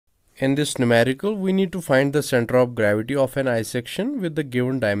In this numerical, we need to find the center of gravity of an eye section with the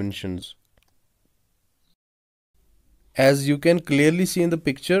given dimensions. As you can clearly see in the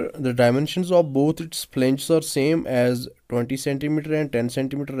picture, the dimensions of both its flanges are same as 20 cm and 10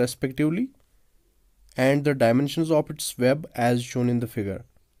 cm respectively, and the dimensions of its web as shown in the figure.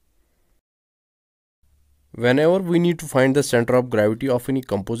 Whenever we need to find the center of gravity of any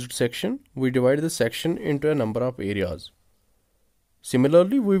composite section, we divide the section into a number of areas.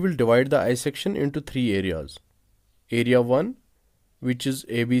 Similarly, we will divide the eye section into 3 areas. Area 1, which is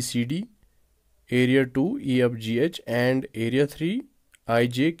ABCD, Area 2, EFGH, and Area 3,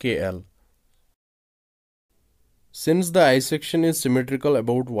 IJKL. Since the eye section is symmetrical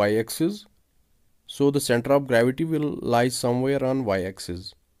about y-axis, so the center of gravity will lie somewhere on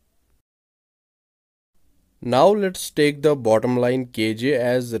y-axis. Now let's take the bottom line KJ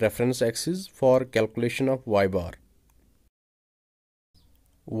as reference axis for calculation of y bar.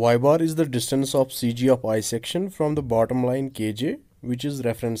 Y bar is the distance of CG of eye section from the bottom line KJ, which is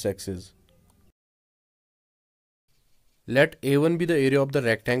reference axis. Let A1 be the area of the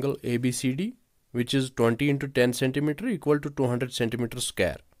rectangle ABCD, which is 20 into 10 cm equal to 200 cm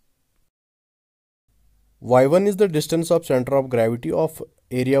square. Y1 is the distance of center of gravity of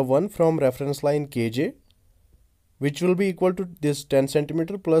area 1 from reference line KJ, which will be equal to this 10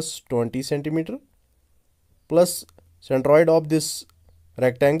 cm plus 20 cm plus centroid of this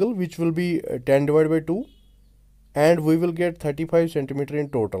rectangle, which will be 10 divided by 2, and we will get 35 cm in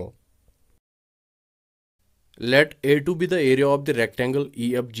total. Let A2 be the area of the rectangle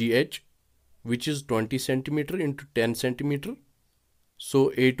EFGH, which is 20 cm into 10 cm.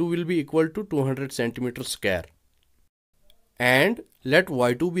 So A2 will be equal to 200 cm square. And let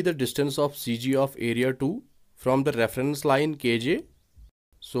Y2 be the distance of CG of area 2 from the reference line KJ.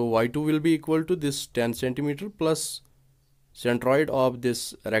 So Y2 will be equal to this 10 cm plus centroid of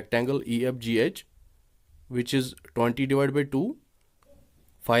this rectangle EFGH, which is 20 divided by 2.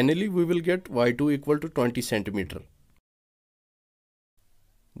 Finally, we will get Y2 equal to 20 cm.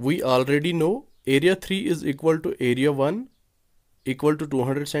 We already know area 3 is equal to area 1 equal to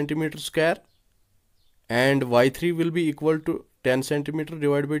 200 cm square, and Y3 will be equal to 10 cm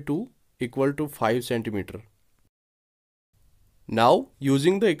divided by 2 equal to 5 cm. Now,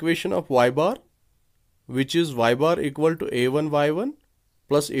 using the equation of y bar, which is y bar equal to a1 y1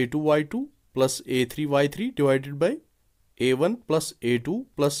 plus a2 y2 plus a3 y3 divided by a1 plus a2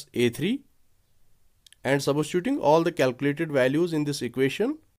 plus a3, and substituting all the calculated values in this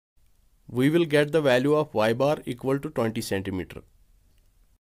equation, we will get the value of y bar equal to 20 cm.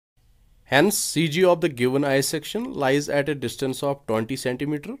 Hence, CG of the given eye section lies at a distance of 20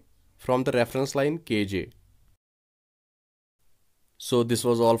 cm from the reference line KJ. So this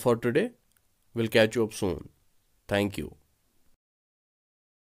was all for today. We'll catch you up soon. Thank you.